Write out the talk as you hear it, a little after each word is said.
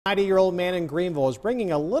90-year-old man in Greenville is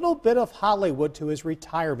bringing a little bit of Hollywood to his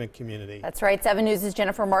retirement community. That's right. 7 News'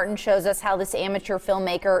 Jennifer Martin shows us how this amateur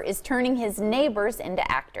filmmaker is turning his neighbors into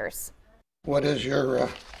actors. What is your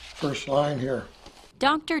first line here?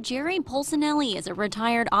 Dr. Jerry Polsinelli is a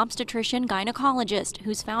retired obstetrician gynecologist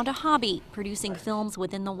who's found a hobby producing films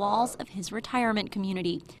within the walls of his retirement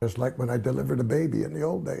community. It's like when I delivered a baby in the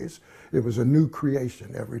old days. It was a new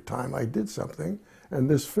creation every time I did something. And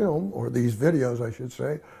this film, or these videos I should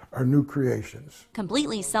say, are new creations.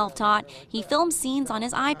 Completely self-taught, he films scenes on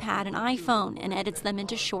his iPad and iPhone and edits them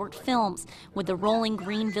into short films with the Rolling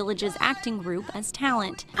Green Village's acting group as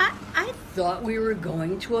talent. I thought we were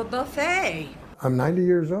going to a buffet. I'm 90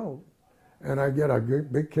 years old, and I get a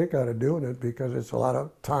big kick out of doing it because it's a lot of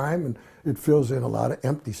time and it fills in a lot of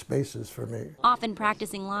empty spaces for me. Often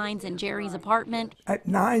practicing lines in Jerry's apartment. At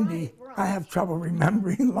 90, I have trouble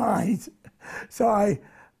remembering lines, so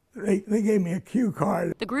they gave me a cue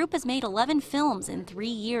card. The group has made 11 films in 3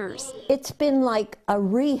 years. It's been like a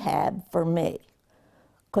rehab for me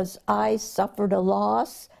because I suffered a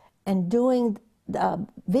loss, and doing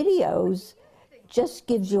videos just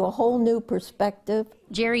gives you a whole new perspective.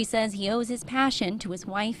 Jerry says he owes his passion to his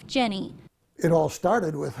wife, Jenny. It all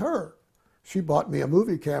started with her. She bought me a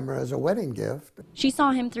movie camera as a wedding gift. She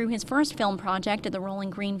saw him through his first film project at the Rolling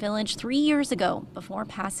Green Village 3 years ago before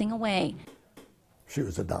passing away. She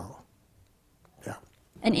was a doll. Yeah.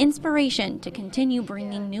 An inspiration to continue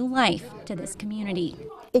bringing new life to this community.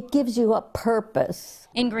 It gives you a purpose.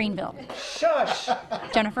 In Greenville. Shush!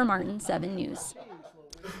 Jennifer Martin, 7 News.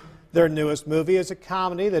 Their newest movie is a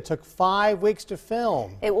comedy that took 5 weeks to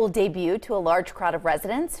film. It will debut to a large crowd of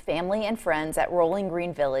residents, family, and friends at Rolling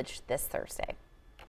Green Village this Thursday.